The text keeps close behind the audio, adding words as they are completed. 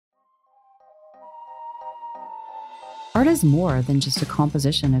Art is more than just a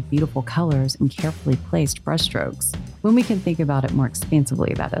composition of beautiful colors and carefully placed brushstrokes, when we can think about it more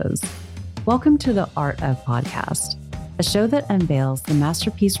expansively, that is. Welcome to the Art of Podcast, a show that unveils the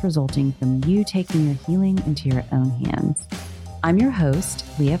masterpiece resulting from you taking your healing into your own hands. I'm your host,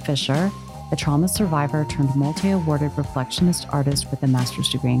 Leah Fisher, a trauma survivor turned multi-awarded reflectionist artist with a master's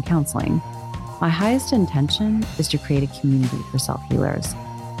degree in counseling. My highest intention is to create a community for self-healers.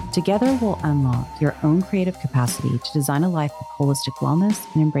 Together, we'll unlock your own creative capacity to design a life of holistic wellness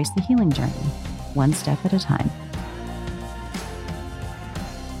and embrace the healing journey, one step at a time.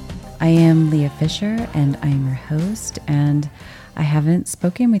 I am Leah Fisher, and I am your host, and I haven't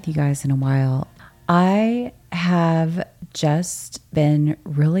spoken with you guys in a while. I have just been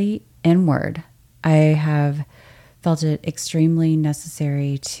really inward. I have felt it extremely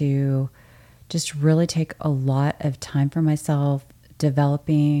necessary to just really take a lot of time for myself,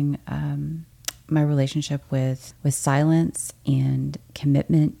 developing my relationship with silence and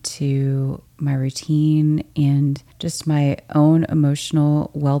commitment to my routine and just my own emotional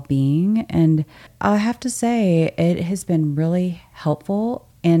well-being. And I have to say, it has been really helpful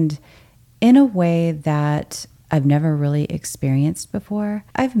and in a way that I've never really experienced before.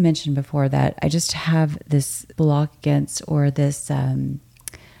 I've mentioned before that I just have this block against, or this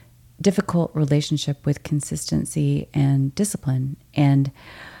difficult relationship with consistency and discipline. And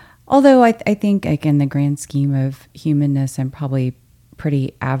although I think, like, in the grand scheme of humanness, I'm probably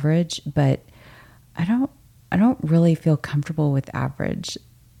pretty average, but I don't really feel comfortable with average.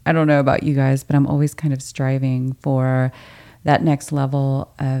 I don't know about you guys, but I'm always kind of striving for that next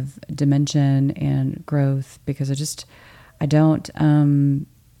level of dimension and growth, because I don't,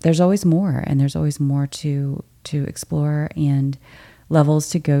 there's always more, and there's always more to explore and levels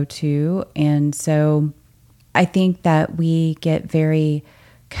to go to. And so I think that we get very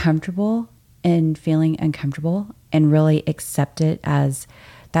comfortable in feeling uncomfortable and really accept it as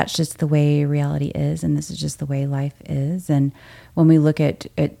that's just the way reality is, and this is just the way life is. And when we look at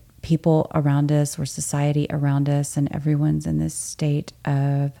people around us or society around us, and everyone's in this state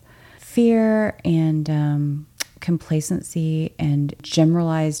of fear and complacency and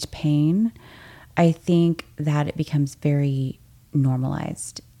generalized pain, I think that it becomes very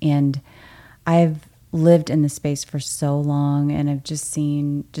normalized. And I've lived in this space for so long, and I've just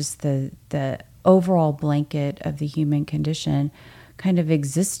seen just the overall blanket of the human condition kind of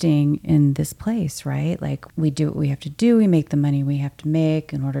existing in this place, right? Like, we do what we have to do, we make the money we have to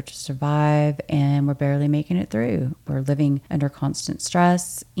make in order to survive, and we're barely making it through. We're living under constant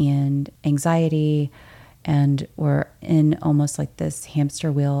stress and anxiety, and we're in almost like this hamster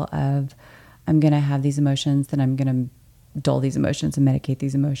wheel of, I'm going to have these emotions, then I'm going to dull these emotions and medicate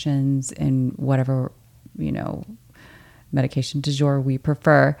these emotions in whatever, medication du jour we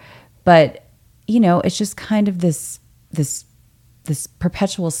prefer. But, it's just kind of this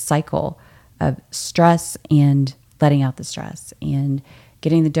perpetual cycle of stress and letting out the stress and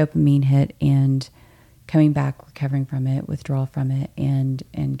getting the dopamine hit and coming back, recovering from it, withdrawal from it, and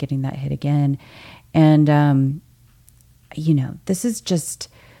getting that hit again. And, this is just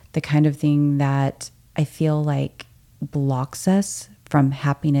the kind of thing that I feel like blocks us from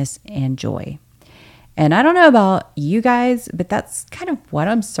happiness and joy. And I don't know about you guys, but that's kind of what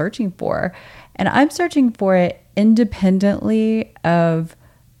I'm searching for. And I'm searching for it independently of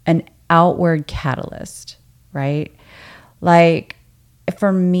an outward catalyst, right? Like,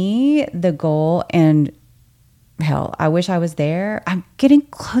 for me, the goal, and hell, I wish I was there. I'm getting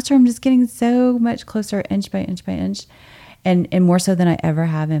closer. I'm just getting so much closer, inch by inch by inch, and more so than I ever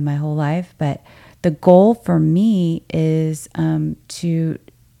have in my whole life. But the goal for me is to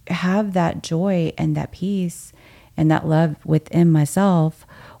have that joy and that peace and that love within myself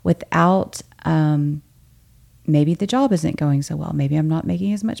without, maybe the job isn't going so well. Maybe I'm not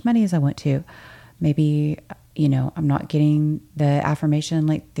making as much money as I want to. Maybe, I'm not getting the affirmation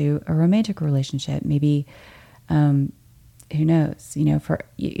like through a romantic relationship. Maybe, who knows,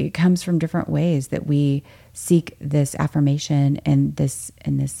 it comes from different ways that we seek this affirmation and this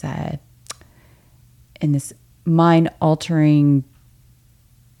mind-altering,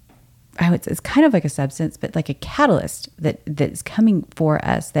 it's kind of like a substance, but like a catalyst that's coming for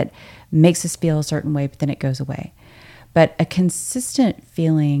us that makes us feel a certain way, but then it goes away. But a consistent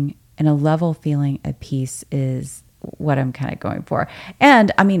feeling and a level feeling of peace is what I'm kind of going for.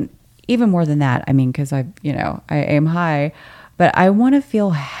 And I mean, even more than that, because I aim high, but I want to feel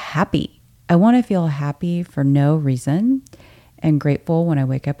happy. I want to feel happy for no reason and grateful when I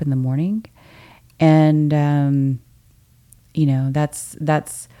wake up in the morning. And,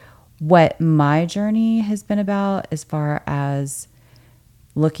 that's what my journey has been about, as far as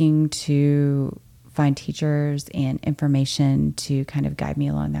looking to find teachers and information to kind of guide me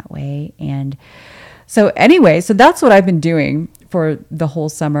along that way. And so anyway, so that's what I've been doing for the whole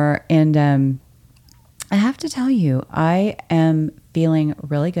summer. And I have to tell you, I am feeling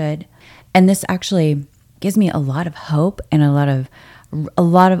really good. And this actually gives me a lot of hope and a lot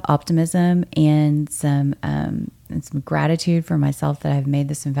of optimism and some gratitude for myself that I've made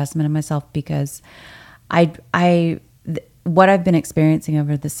this investment in myself, because what I've been experiencing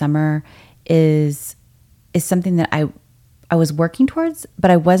over the summer is something that I was working towards,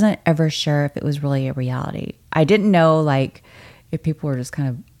 but I wasn't ever sure if it was really a reality. I didn't know, like, if people were just kind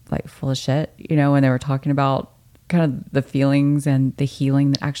of like full of shit, when they were talking about kind of the feelings and the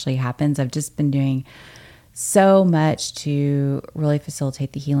healing that actually happens. I've just been doing so much to really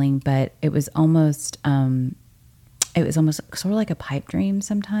facilitate the healing, but it was almost sort of like a pipe dream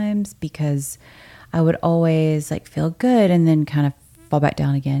sometimes, because I would always like feel good and then kind of fall back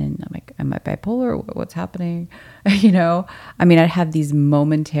down again. And I'm like, am I bipolar? What's happening? I mean, I'd have these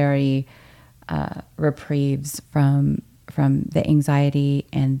momentary reprieves from the anxiety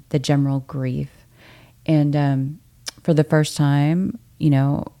and the general grief. And for the first time,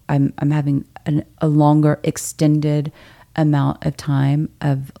 I'm having a longer extended amount of time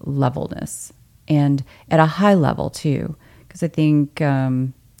of levelness, and at a high level too, because I think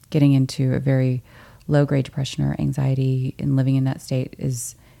getting into a very low grade depression or anxiety and living in that state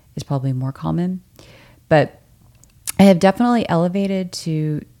is probably more common. But I have definitely elevated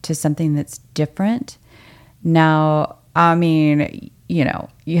to something that's different. Now, I mean, you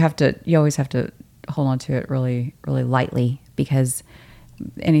always have to hold on to it really, really lightly, because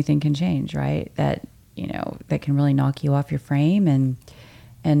anything can change, right? That can really knock you off your frame. And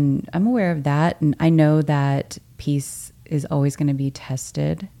I'm aware of that. And I know that peace is always going to be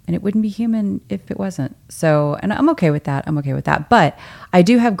tested, and it wouldn't be human if it wasn't. So, and I'm okay with that. But I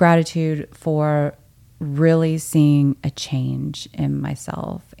do have gratitude for really seeing a change in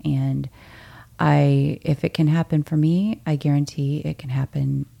myself. And if it can happen for me, I guarantee it can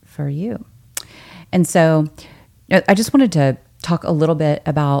happen for you. And so I just wanted to talk a little bit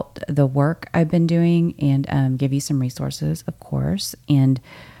about the work I've been doing and give you some resources, of course. And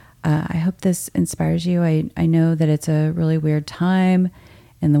I hope this inspires you. I know that it's a really weird time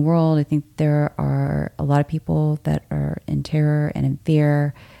in the world. I think there are a lot of people that are in terror and in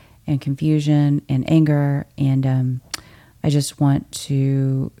fear and confusion and anger. And I just want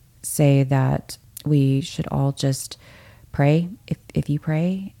to say that we should all just pray. If you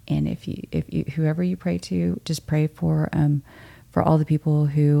pray, and if you whoever you pray to, just pray for all the people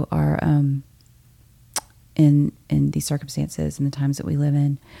who are in these circumstances and the times that we live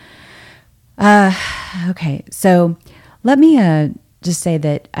in. Okay, so let me just say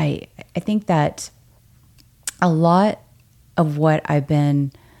that I think that a lot of what I've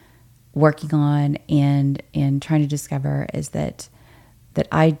been working on and trying to discover is that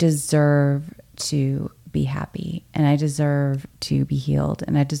I deserve to be happy, and I deserve to be healed,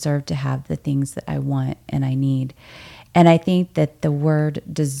 and I deserve to have the things that I want and I need. And I think that the word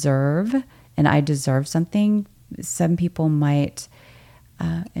deserve and I deserve something, some people might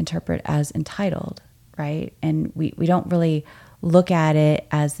interpret as entitled, right? And we don't really look at it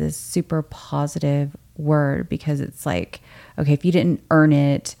as this super positive word, because it's like, okay, if you didn't earn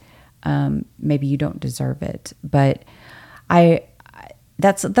it, maybe you don't deserve it. But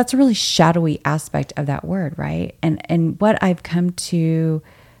that's a really shadowy aspect of that word, right? And what I've come to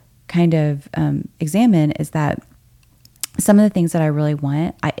kind of examine is that some of the things that I really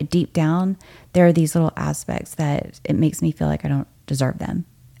want, deep down, there are these little aspects that it makes me feel like I don't deserve them.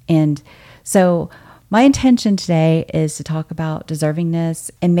 And so my intention today is to talk about deservingness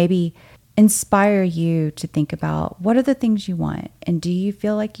and maybe inspire you to think about, what are the things you want? And do you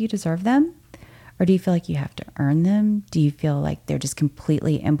feel like you deserve them? Or do you feel like you have to earn them? Do you feel like they're just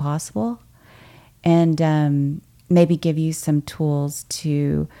completely impossible? And maybe give you some tools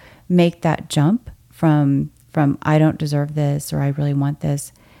to make that jump from I don't deserve this, or I really want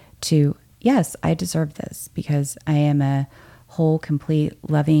this, to yes, I deserve this, because I am a whole, complete,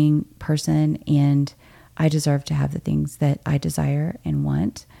 loving person, and I deserve to have the things that I desire and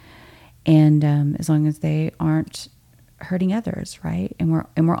want. And as long as they aren't hurting others, right? And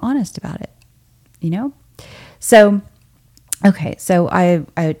we're honest about it. So, okay. So I,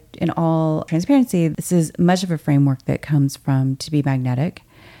 in all transparency, this is much of a framework that comes from To Be Magnetic,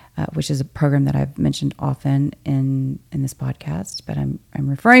 which is a program that I've mentioned often in this podcast, but I'm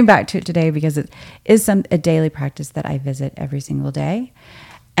referring back to it today because it is a daily practice that I visit every single day.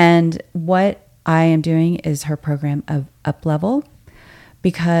 And what I am doing is her program of Up Level,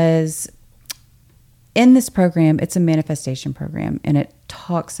 because in this program, it's a manifestation program, and it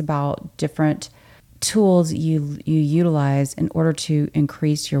talks about different tools you utilize in order to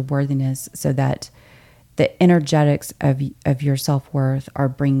increase your worthiness, so that the energetics of your self-worth are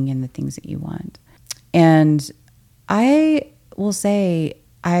bringing in the things that you want. And I will say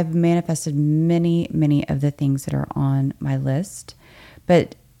I've manifested many of the things that are on my list,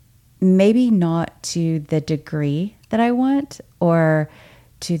 but maybe not to the degree that I want, or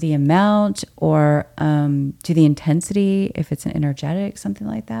to the amount, or to the intensity, if it's an energetic, something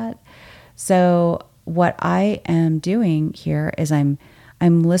like that. So what I am doing here is I'm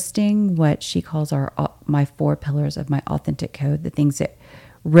listing what she calls my 4 pillars of my authentic code, the things that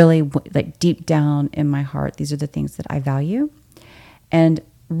really, like, deep down in my heart, these are the things that I value, and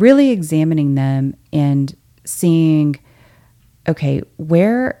really examining them and seeing, okay,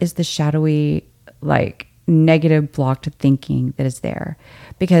 where is the shadowy, like, negative blocked thinking that is there?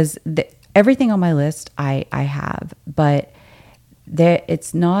 Because everything on my list I have, but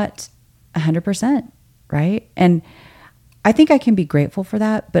it's not 100%, right? And I think I can be grateful for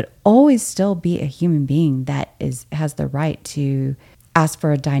that, but always still be a human being that has the right to ask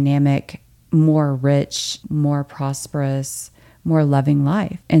for a dynamic, more rich, more prosperous, more loving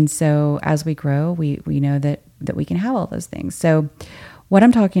life. And so as we grow, we know that we can have all those things. So what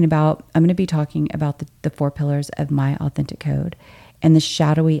I'm talking about, I'm going to be talking about the 4 pillars of my authentic code and the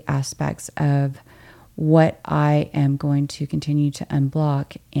shadowy aspects of what I am going to continue to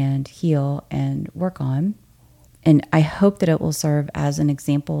unblock and heal and work on. And I hope that it will serve as an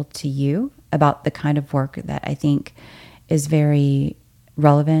example to you about the kind of work that I think is very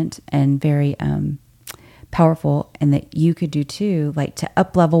relevant and very powerful, and that you could do too, like to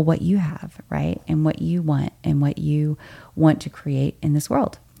up level what you have, right? And what you want to create in this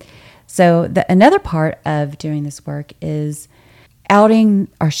world. So another part of doing this work is outing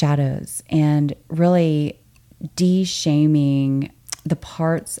our shadows and really de-shaming the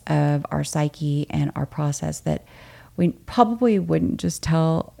parts of our psyche and our process that we probably wouldn't just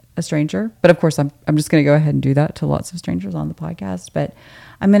tell a stranger. But of course, I'm just going to go ahead and do that to lots of strangers on the podcast. But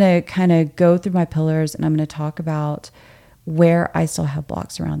I'm going to kind of go through my pillars, and I'm going to talk about where I still have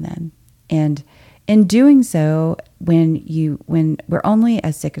blocks around them. And in doing so, when we're only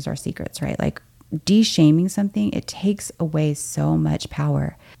as sick as our secrets, right? Like, de-shaming something, it takes away so much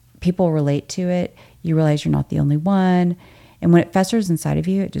power. People relate to it. You realize you're not the only one. And when it festers inside of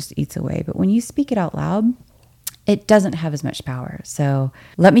you, it just eats away. But when you speak it out loud, it doesn't have as much power. So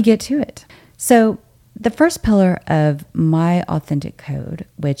let me get to it. So the first pillar of my authentic code,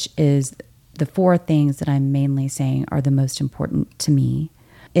 which is the 4 things that I'm mainly saying are the most important to me,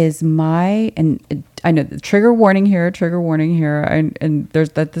 is and I know the trigger warning here, and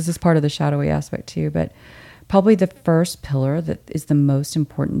there's that this is part of the shadowy aspect too, but probably the first pillar that is the most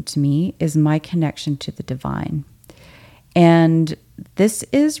important to me is my connection to the divine. And this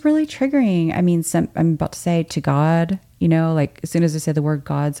is really triggering. I mean, I'm about to say to God, like as soon as I say the word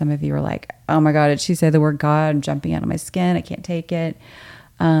God, some of you are like, oh my God, did she say the word God? I'm jumping out of my skin. I can't take it.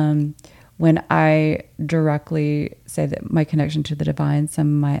 When I directly say that my connection to the divine, some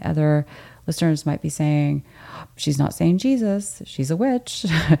of my other listeners might be saying, she's not saying Jesus, she's a witch,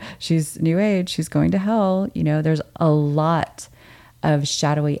 she's new age, she's going to hell. There's a lot of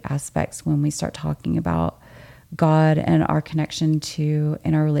shadowy aspects when we start talking about God and our connection to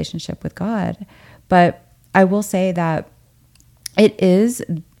and our relationship with God. But I will say that it is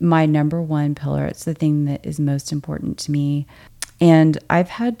my number 1 pillar. It's the thing that is most important to me. And I've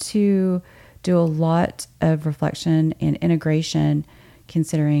had to do a lot of reflection and integration,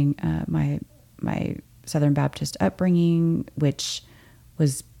 considering my Southern Baptist upbringing, which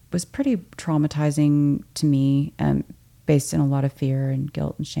was pretty traumatizing to me, based in a lot of fear and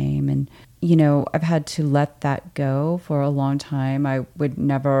guilt and shame. And, I've had to let that go for a long time. I would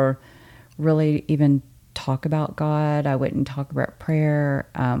never really even talk about God. I wouldn't talk about prayer.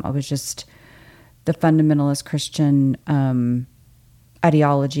 I was just, the fundamentalist Christian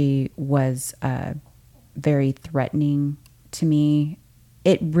ideology was very threatening to me.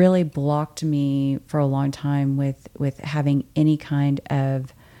 It really blocked me for a long time with having any kind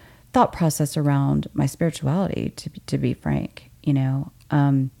of thought process around my spirituality, to be frank,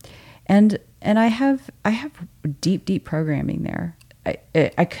 and I have deep programming there.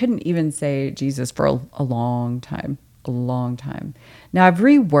 I couldn't even say Jesus for a long time. Now I've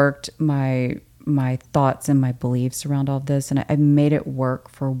reworked my thoughts and my beliefs around all of this, and I've made it work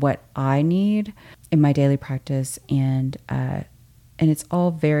for what I need in my daily practice, and it's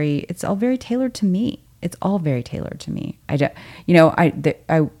all very tailored to me. It's all very tailored to me.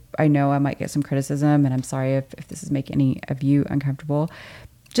 I know I might get some criticism, and I'm sorry if this is making any of you uncomfortable.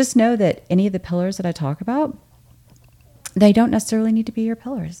 Just know that any of the pillars that I talk about, they don't necessarily need to be your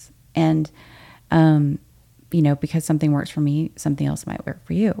pillars. And Because something works for me, something else might work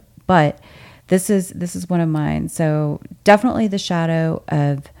for you. But this is one of mine. So definitely the shadow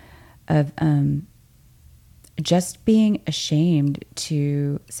of just being ashamed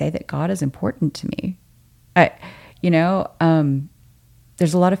to say that God is important to me.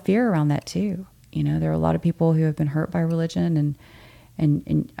 There's a lot of fear around that too. There are a lot of people who have been hurt by religion,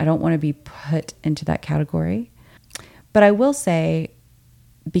 and I don't want to be put into that category. But I will say,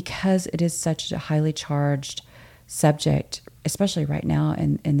 because it is such a highly charged subject, especially right now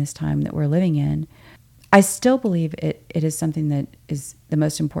in this time that we're living in, I still believe it is something that is the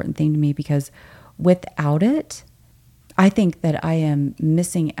most important thing to me, because without it, I think that I am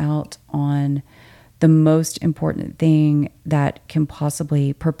missing out on the most important thing that can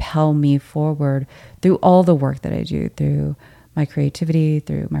possibly propel me forward through all the work that I do, through my creativity,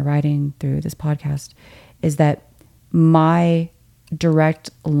 through my writing, through this podcast, is that my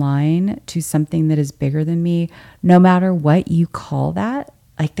direct line to something that is bigger than me, no matter what you call that.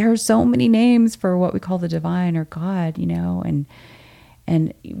 Like, there are so many names for what we call the divine or God, and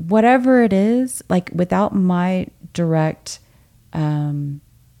whatever it is, like, without my direct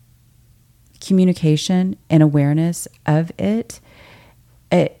communication and awareness of it's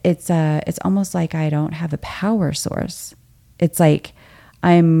almost like I don't have a power source. It's like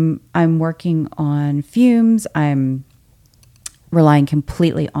I'm working on fumes. I'm relying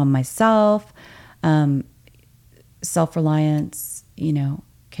completely on myself. Self-reliance,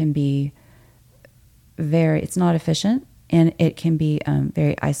 can be it's not efficient, and it can be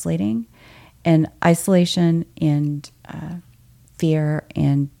very isolating. And isolation and fear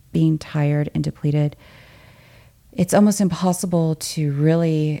and being tired and depleted, it's almost impossible to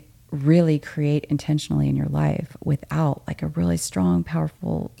really, really create intentionally in your life without like a really strong,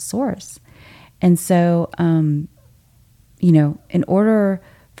 powerful source. And so, in order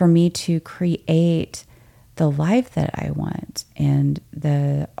for me to create the life that I want and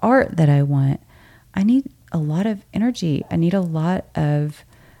the art that I want, I need a lot of energy. I need a lot of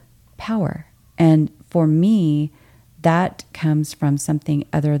power. And for me, that comes from something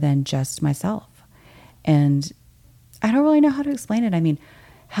other than just myself. And I don't really know how to explain it. I mean,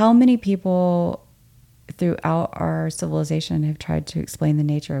 how many people throughout our civilization have tried to explain the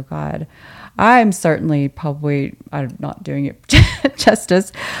nature of God? I'm not doing it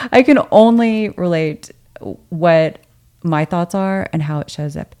justice. I can only relate what my thoughts are and how it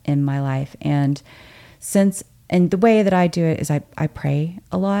shows up in my life. And the way that I do it is I pray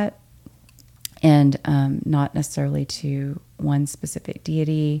a lot, and not necessarily to one specific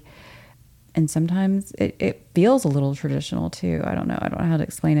deity. And sometimes it feels a little traditional too. I don't know how to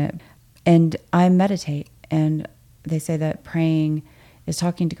explain it. And I meditate, and they say that praying is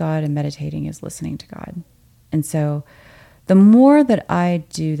talking to God and meditating is listening to God. And so the more that I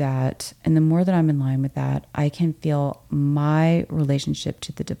do that, and the more that I'm in line with that, I can feel my relationship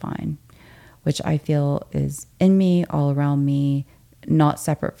to the divine, which I feel is in me, all around me, not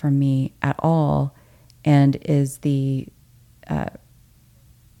separate from me at all, and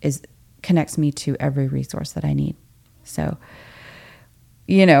connects me to every resource that I need. So,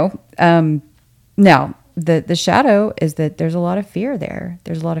 now the shadow is that there's a lot of fear there.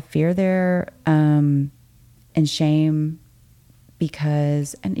 There's a lot of fear there, and shame,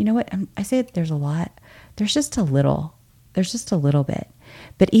 because, and you know what? I say there's a lot. There's just a little bit.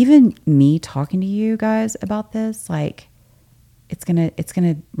 But even me talking to you guys about this, like, it's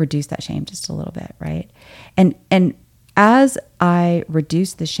gonna reduce that shame just a little bit, right? And as I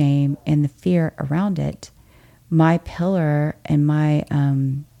reduce the shame and the fear around it, my pillar and my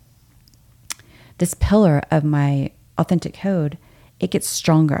this pillar of my authentic code, it gets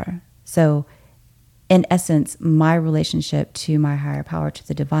stronger. So in essence, my relationship to my higher power, to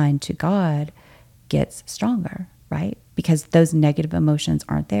the divine, to God, gets stronger, right? Because those negative emotions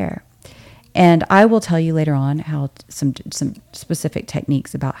aren't there. And I will tell you later on how some specific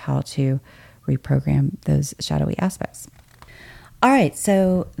techniques about how to reprogram those shadowy aspects. All right,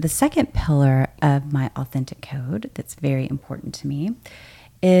 so the second pillar of my authentic code that's very important to me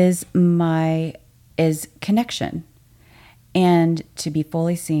is connection, and to be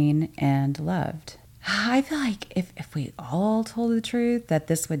fully seen and loved. I feel like if we all told the truth, that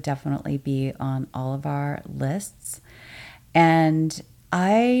this would definitely be on all of our lists. And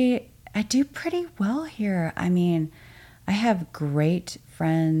I do pretty well here. I mean, I have great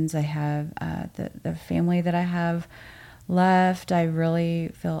friends. I have the family that I have left. I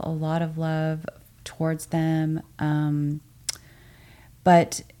really feel a lot of love towards them.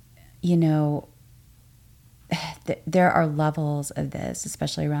 But, there are levels of this,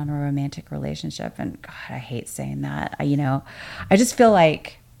 especially around a romantic relationship. And God, I hate saying that. I just feel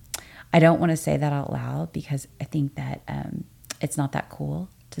like I don't want to say that out loud because I think that it's not that cool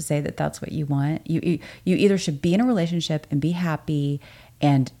to say that that's what you want. You either should be in a relationship and be happy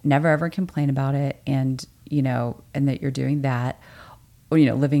and never ever complain about it, and and that you're doing that, or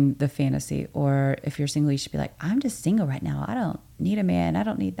living the fantasy. Or if you're single, you should be like, I'm just single right now. I don't need a man. I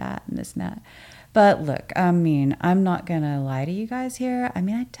don't need that and this and that. But look, I'm not gonna lie to you guys here. I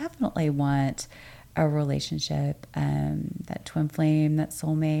definitely want a relationship, that twin flame, that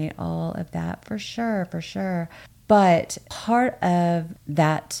soulmate, all of that, for sure, for sure. But part of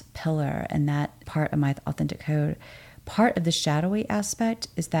that pillar and that part of my authentic code, part of the shadowy aspect,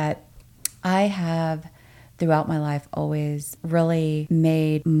 is that I have throughout my life always really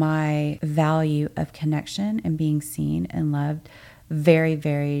made my value of connection and being seen and loved very,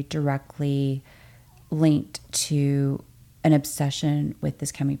 very directly linked to an obsession with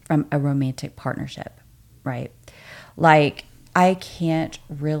this coming from a romantic partnership, right? Like, I can't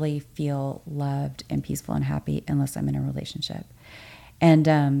really feel loved and peaceful and happy unless I'm in a relationship.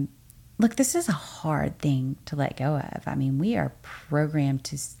 And look, this is a hard thing to let go of. We are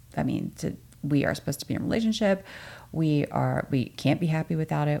programmed we are supposed to be in a relationship. We can't be happy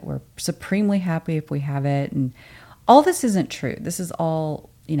without it. We're supremely happy if we have it. And all this isn't true. This is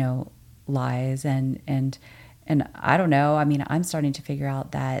all, lies. And I don't know. I'm starting to figure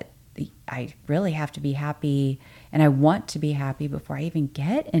out that I really have to be happy, and I want to be happy before I even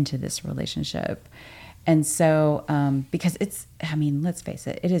get into this relationship. And so, because let's face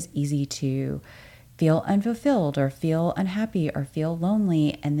it, it is easy to feel unfulfilled or feel unhappy or feel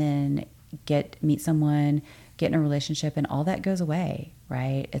lonely, and then meet someone, get in a relationship, and all that goes away,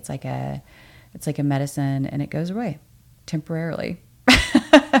 right? It's like a medicine, and it goes away temporarily.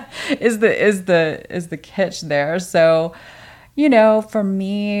 is the catch there. So, for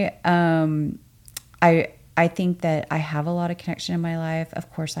me, I think that I have a lot of connection in my life.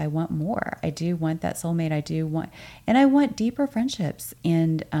 Of course, I want more. I do want that soulmate. I want deeper friendships,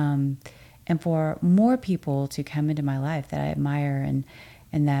 and for more people to come into my life that I admire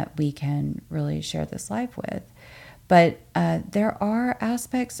and that we can really share this life with. But there are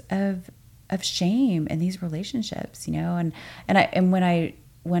aspects of shame in these relationships, and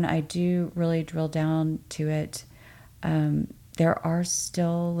when I do really drill down to it, there are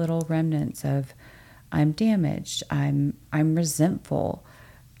still little remnants of I'm damaged, I'm resentful.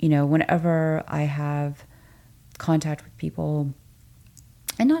 Whenever I have contact with people,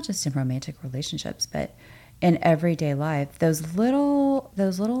 and not just in romantic relationships, but in everyday life, those little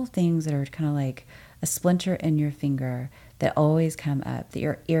things that are kind of like a splinter in your finger that always come up, that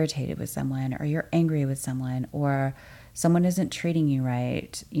you're irritated with someone, or you're angry with someone, or someone isn't treating you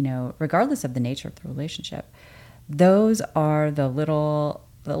right, regardless of the nature of the relationship. Those are the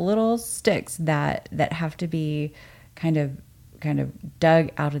little sticks that have to be kind of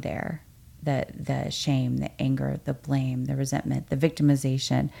dug out of there. The shame, the anger, the blame, the resentment, the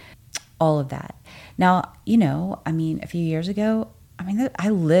victimization, all of that. Now, a few years ago, I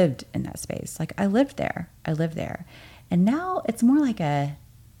lived in that space. Like, I lived there. And now it's more like a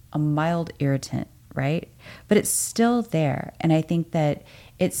mild irritant, right? But it's still there. And I think that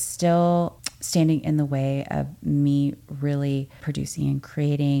it's still standing in the way of me really producing and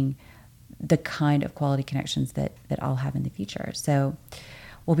creating the kind of quality connections that I'll have in the future. So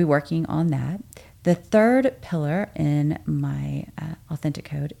we'll be working on that. The third pillar in my authentic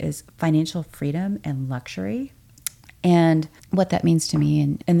code is financial freedom and luxury. And what that means to me,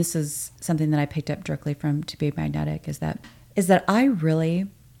 and this is something that I picked up directly from To Be Magnetic, is that I really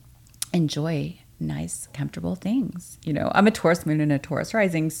enjoy nice, comfortable things. I'm a Taurus moon and a Taurus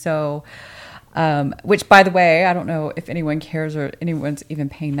rising, so which, by the way, I don't know if anyone cares or anyone's even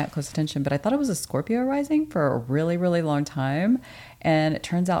paying that close attention, but I thought it was a Scorpio rising for a really, really long time. And it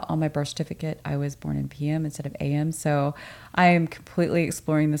turns out on my birth certificate, I was born in PM instead of AM. So I am completely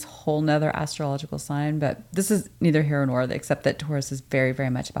exploring this whole nother astrological sign, but this is neither here nor there, except that Taurus is very, very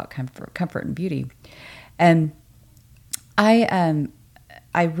much about comfort and beauty. And I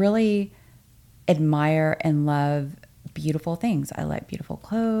really admire and love beautiful things. I like beautiful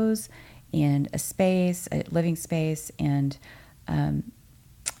clothes and a living space, and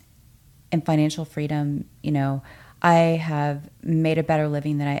financial freedom. I have made a better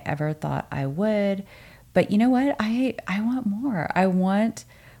living than I ever thought I would. But you know what? I want more. I want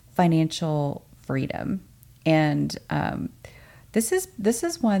financial freedom. And this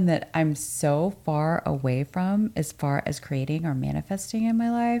is one that I'm so far away from as far as creating or manifesting in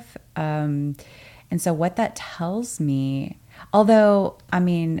my life. And so what that tells me, although,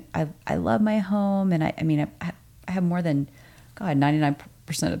 I love my home, and I have more than,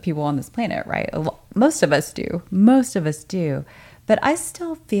 99% of people on this planet, right? Most of us do. But I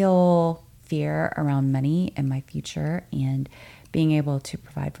still feel fear around money and my future and being able to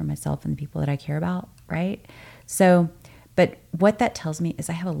provide for myself and the people that I care about, right? So, but what that tells me is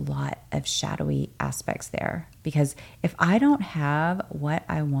I have a lot of shadowy aspects there, because if I don't have what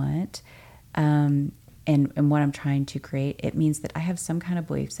I want, and what I'm trying to create, it means that I have some kind of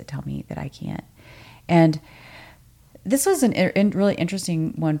beliefs that tell me that I can't. And this was a really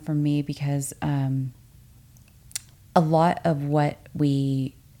interesting one for me, because a lot of what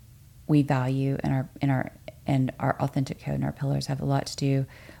we value in our authentic code and our pillars have a lot to do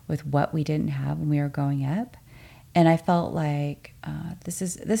with what we didn't have when we were growing up. And I felt like this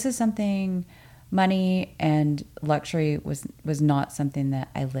is something. Money and luxury was not something that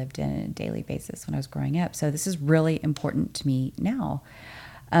I lived in on a daily basis when I was growing up. So this is really important to me now.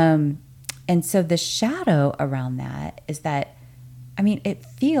 And so the shadow around that is that, I mean, it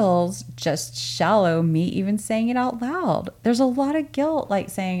feels just shallow, me even saying it out loud. There's a lot of guilt, like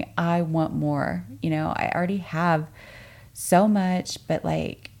saying, I want more. I already have so much, but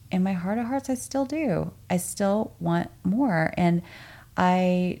like in my heart of hearts, I still do. I still want more. And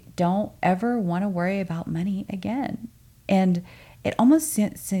I don't ever want to worry about money again. And it almost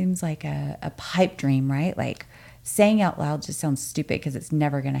seems like a pipe dream, right? Like saying out loud just sounds stupid because it's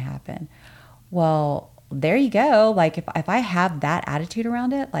never going to happen. Well, there you go. Like if I have that attitude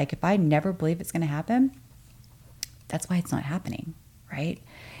around it, like if I never believe it's going to happen, that's why it's not happening, right?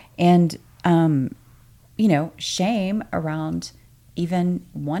 And, shame around even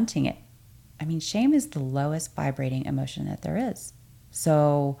wanting it. I mean, shame is the lowest vibrating emotion that there is.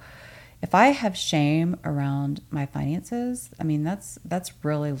 So if I have shame around my finances, I mean, that's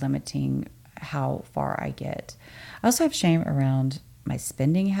really limiting how far I get. I also have shame around my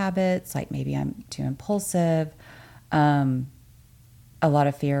spending habits, like maybe I'm too impulsive. A lot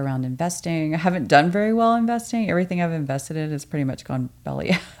of fear around investing. I haven't done very well investing. Everything I've invested in has pretty much gone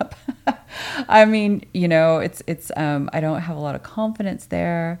belly up. I mean, I don't have a lot of confidence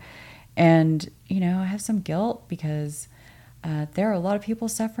there. And, I have some guilt because there are a lot of people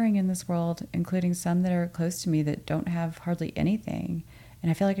suffering in this world, including some that are close to me that don't have hardly anything.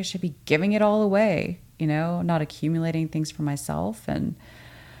 And I feel like I should be giving it all away, not accumulating things for myself. And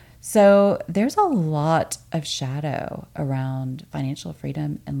so there's a lot of shadow around financial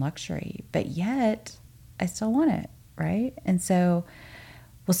freedom and luxury, but yet I still want it, right? And so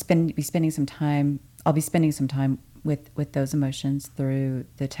I'll be spending some time with those emotions through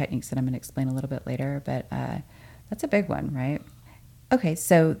the techniques that I'm going to explain a little bit later, but that's a big one, right? Okay,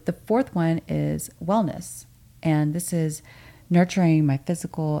 so the fourth one is wellness. And this is nurturing my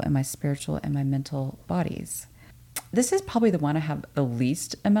physical and my spiritual and my mental bodies. This is probably the one I have the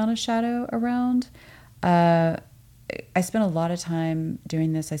least amount of shadow around. I spend a lot of time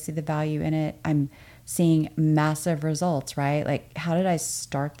doing this. I see the value in it. I'm seeing massive results, right? Like, how did I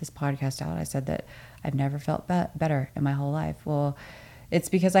start this podcast out? I said that I've never felt better in my whole life. Well, it's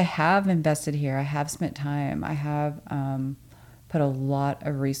because I have invested here. I have spent time. I have put a lot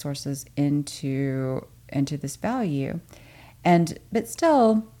of resources into this value, but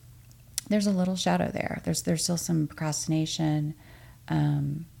still, there's a little shadow there. There's still some procrastination.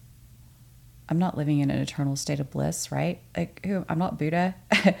 I'm not living in an eternal state of bliss, right? Like, I'm not Buddha.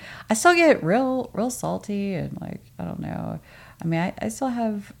 I still get real salty and like, I don't know. I mean,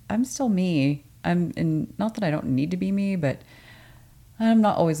 I'm still me. And not that I don't need to be me, but I'm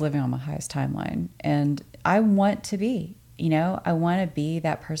not always living on my highest timeline. And I want to be, I want to be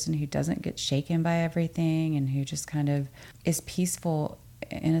that person who doesn't get shaken by everything and who just kind of is peaceful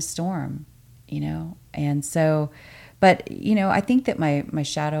in a storm, And so, but, I think that my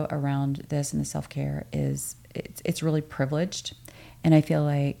shadow around this and the self-care is it's really privileged. And I feel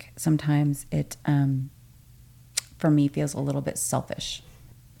like sometimes it, for me, feels a little bit selfish.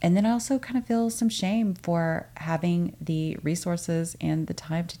 And then I also kind of feel some shame for having the resources and the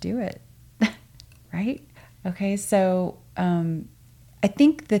time to do it, right? Okay, so I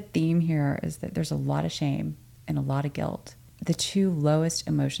think the theme here is that there's a lot of shame and a lot of guilt, the two lowest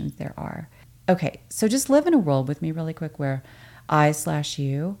emotions there are. Okay, so just live in a world with me really quick where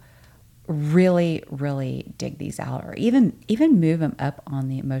I/you really, really dig these out, or even move them up on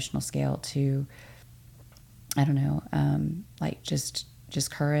the emotional scale to, I don't know, like just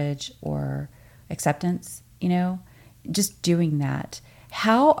courage or acceptance, just doing that.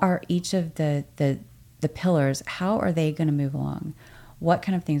 How are each of the pillars, how are they going to move along? What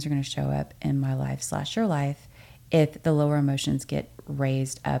kind of things are going to show up in my life/your life if the lower emotions get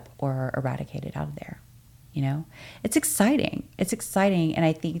raised up or eradicated out of there? It's exciting. It's exciting. And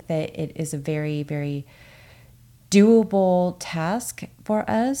I think that it is a very, very doable task for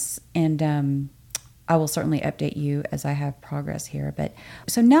us. And I will certainly update you as I have progress here. But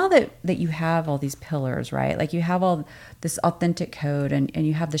so now that you have all these pillars, right? Like you have all this authentic code and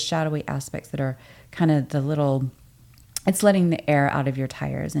you have the shadowy aspects that are kind of it's letting the air out of your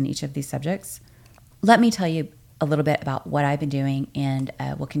tires in each of these subjects. Let me tell you a little bit about what I've been doing and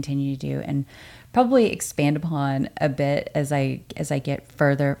will continue to do, and probably expand upon a bit as I get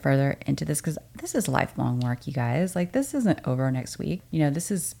further into this, because this is lifelong work, you guys. Like, this isn't over next week. You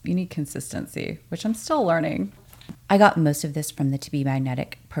need consistency, which I'm still learning. I got most of this from the To Be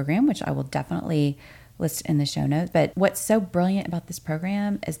Magnetic program, which I will definitely list in the show notes. But what's so brilliant about this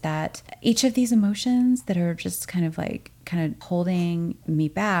program is that each of these emotions that are just kind of holding me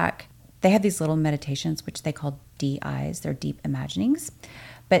back, they have these little meditations, which they call DIs. They're deep imaginings.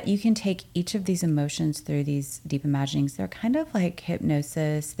 But you can take each of these emotions through these deep imaginings. They're kind of like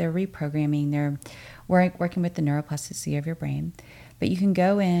hypnosis. They're reprogramming. They're working with the neuroplasticity of your brain. But you can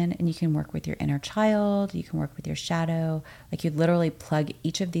go in and you can work with your inner child. You can work with your shadow. Like, you literally plug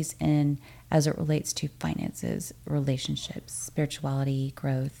each of these in as it relates to finances, relationships, spirituality,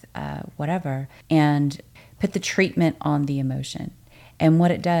 growth, whatever, and put the treatment on the emotion. And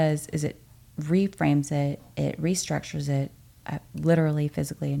what it does is it reframes it, it restructures it, literally,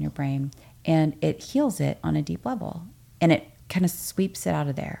 physically in your brain, and it heals it on a deep level. And it kind of sweeps it out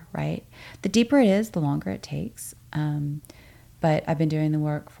of there, right? The deeper it is, the longer it takes. But I've been doing the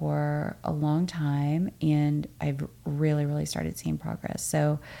work for a long time, and I've really started seeing progress.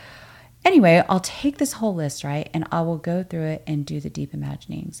 So anyway, I'll take this whole list, right? And I will go through it and do the deep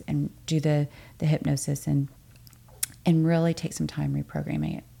imaginings and do the hypnosis and really take some time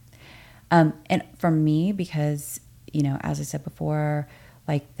reprogramming it. And for me, because, as I said before,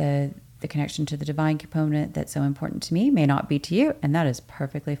 like the connection to the divine component that's so important to me may not be to you, and that is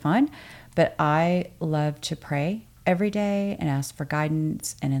perfectly fine. But I love to pray every day and ask for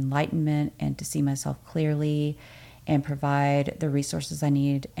guidance and enlightenment and to see myself clearly and provide the resources I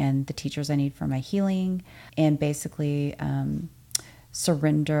need and the teachers I need for my healing, and basically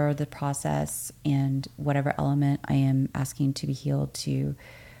surrender the process and whatever element I am asking to be healed to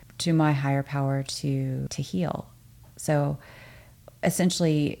my higher power to heal. So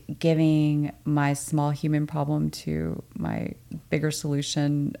essentially giving my small human problem to my bigger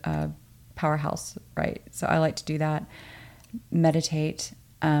solution powerhouse, right? So I like to do that. Meditate.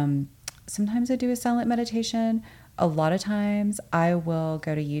 Sometimes I do a silent meditation. A lot of times I will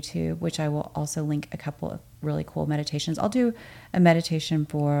go to YouTube, which I will also link a couple of really cool meditations. I'll do a meditation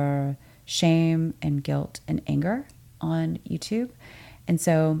for shame and guilt and anger on YouTube. And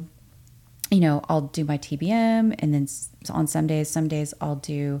so, I'll do my TBM, and then on some days I'll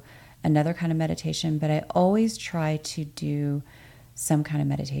do another kind of meditation, but I always try to do some kind of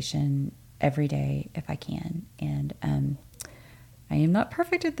meditation every day if I can. And I am not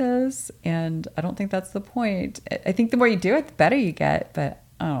perfect at this, and I don't think that's the point. I think the more you do it, the better you get, but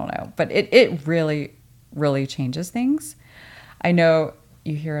I don't know. But it really changes things. I know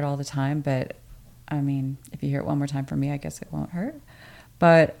you hear it all the time, but I mean, if you hear it one more time from me, I guess it won't hurt.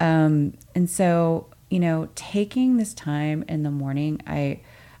 But, and so, taking this time in the morning, I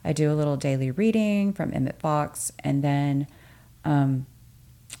do a little daily reading from Emmett Fox, and then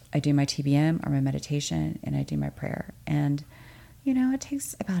I do my TBM or my meditation, and I do my prayer. And, it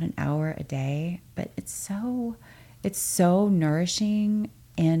takes about an hour a day, but it's so nourishing,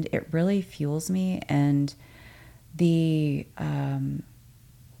 and it really fuels me. And the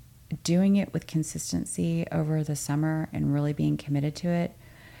doing it with consistency over the summer and really being committed to it,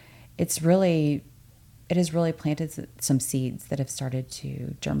 it has really planted some seeds that have started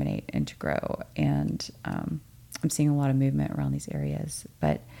to germinate and to grow. And I'm seeing a lot of movement around these areas.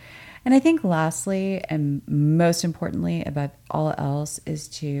 And I think lastly, and most importantly above all else, is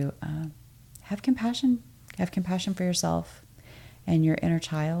to have compassion. Have compassion for yourself and your inner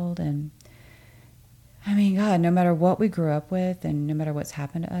child. And I mean, God, no matter what we grew up with and no matter what's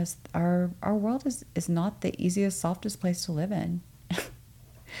happened to us, our world is not the easiest, softest place to live in.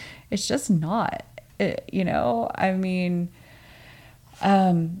 It's just not. I mean,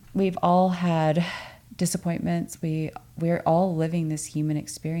 we've all had disappointments. We're all living this human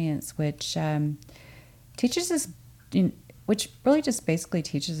experience, which teaches us, which really just basically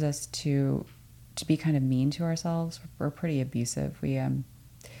teaches us to be kind of mean to ourselves. We're pretty abusive. We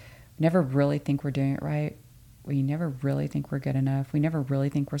never really think we're doing it right. We never really think we're good enough. We never really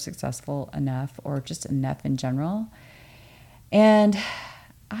think we're successful enough, or just enough in general. And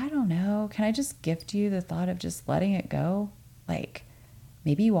I don't know, can I just gift you the thought of just letting it go? Like,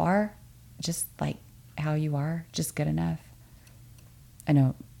 maybe you are just like how you are, just good enough. I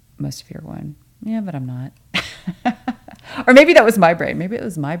know most of you are going, yeah, but I'm not. Or maybe that was my brain. Maybe it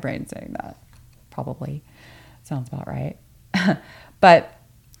was my brain saying that. probably. Sounds about right. But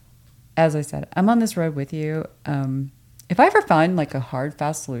as I said, I'm on this road with you. If I ever find like a hard,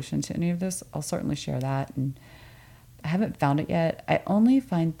 fast solution to any of this, I'll certainly share that. And I haven't found it yet. I only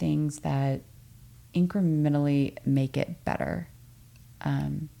find things that incrementally make it better.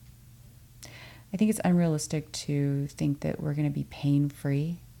 I think it's unrealistic to think that we're going to be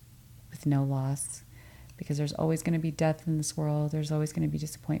pain-free with no loss, because there's always going to be death in this world. There's always going to be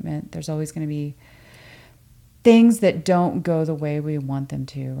disappointment. There's always going to be things that don't go the way we want them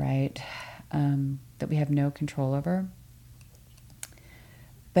to, right? That we have no control over.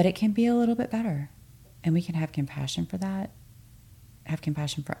 But it can be a little bit better. And we can have compassion for that, have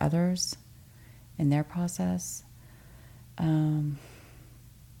compassion for others in their process.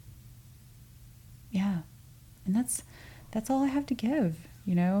 Yeah. And that's all I have to give,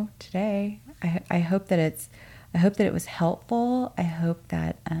 today. I hope that it was helpful. I hope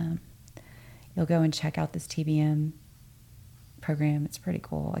that you'll go and check out this TBM program. It's pretty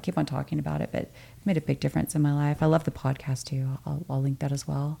cool. I keep on talking about it, but it made a big difference in my life. I love the podcast too. I'll link that as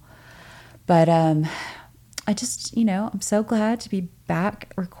well. But I just, I'm so glad to be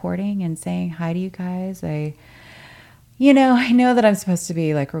back recording and saying hi to you guys. I know that I'm supposed to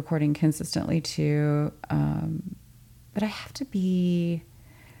be like recording consistently too, but I have to be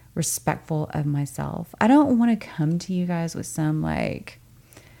respectful of myself. I don't want to come to you guys with some like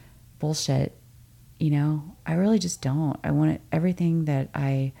bullshit, I really just don't. I want everything that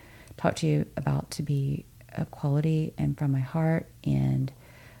I talk to you about to be a quality and from my heart, and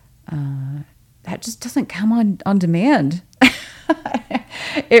that just doesn't come on demand.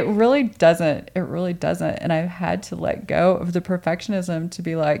 It really doesn't. And I've had to let go of the perfectionism to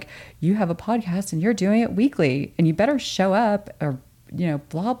be like, you have a podcast and you're doing it weekly and you better show up, or,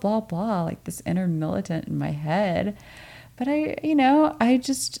 blah, blah, blah, like this inner militant in my head. But I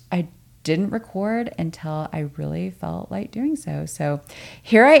didn't record until I really felt like doing so. So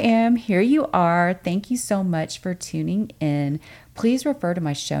here I am. Here you are. Thank you so much for tuning in. Please refer to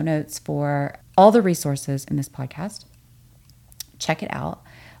my show notes for all the resources in this podcast. Check it out.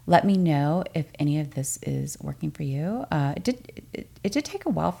 Let me know if any of this is working for you. It did take a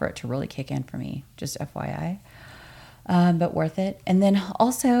while for it to really kick in for me, just FYI, but worth it. And then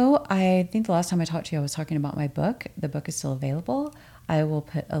also, I think the last time I talked to you, I was talking about my book. The book is still available. I will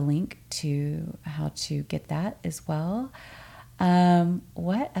put a link to how to get that as well.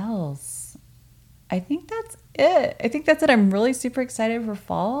 What else? I think that's it. I'm really super excited for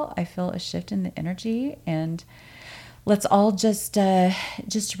fall. I feel a shift in the energy, and let's all just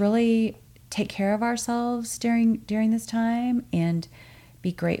really take care of ourselves during this time, and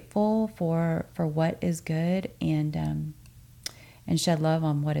be grateful for what is good, and shed love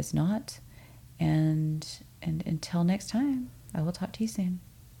on what is not. And until next time, I will talk to you soon.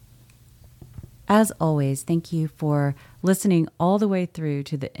 As always, thank you for listening all the way through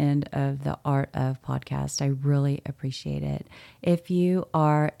to the end of the Art of Podcast. I really appreciate it. If you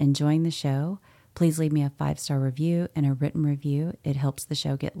are enjoying the show, please leave me a 5-star review and a written review. It helps the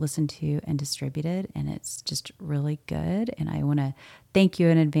show get listened to and distributed, and it's just really good. And I want to thank you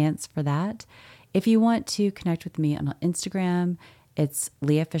in advance for that. If you want to connect with me on Instagram, it's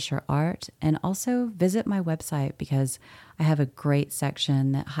Leah Fisher Art, and also visit my website, because I have a great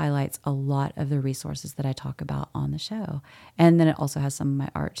section that highlights a lot of the resources that I talk about on the show. And then it also has some of my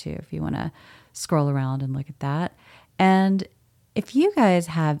art too, if you want to scroll around and look at that. And if you guys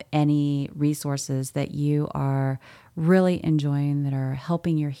have any resources that you are really enjoying, that are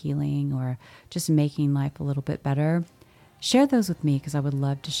helping your healing or just making life a little bit better, share those with me, because I would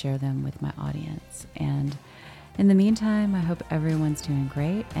love to share them with my audience. And in the meantime, I hope everyone's doing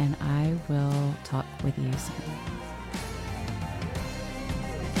great, and I will talk with you soon.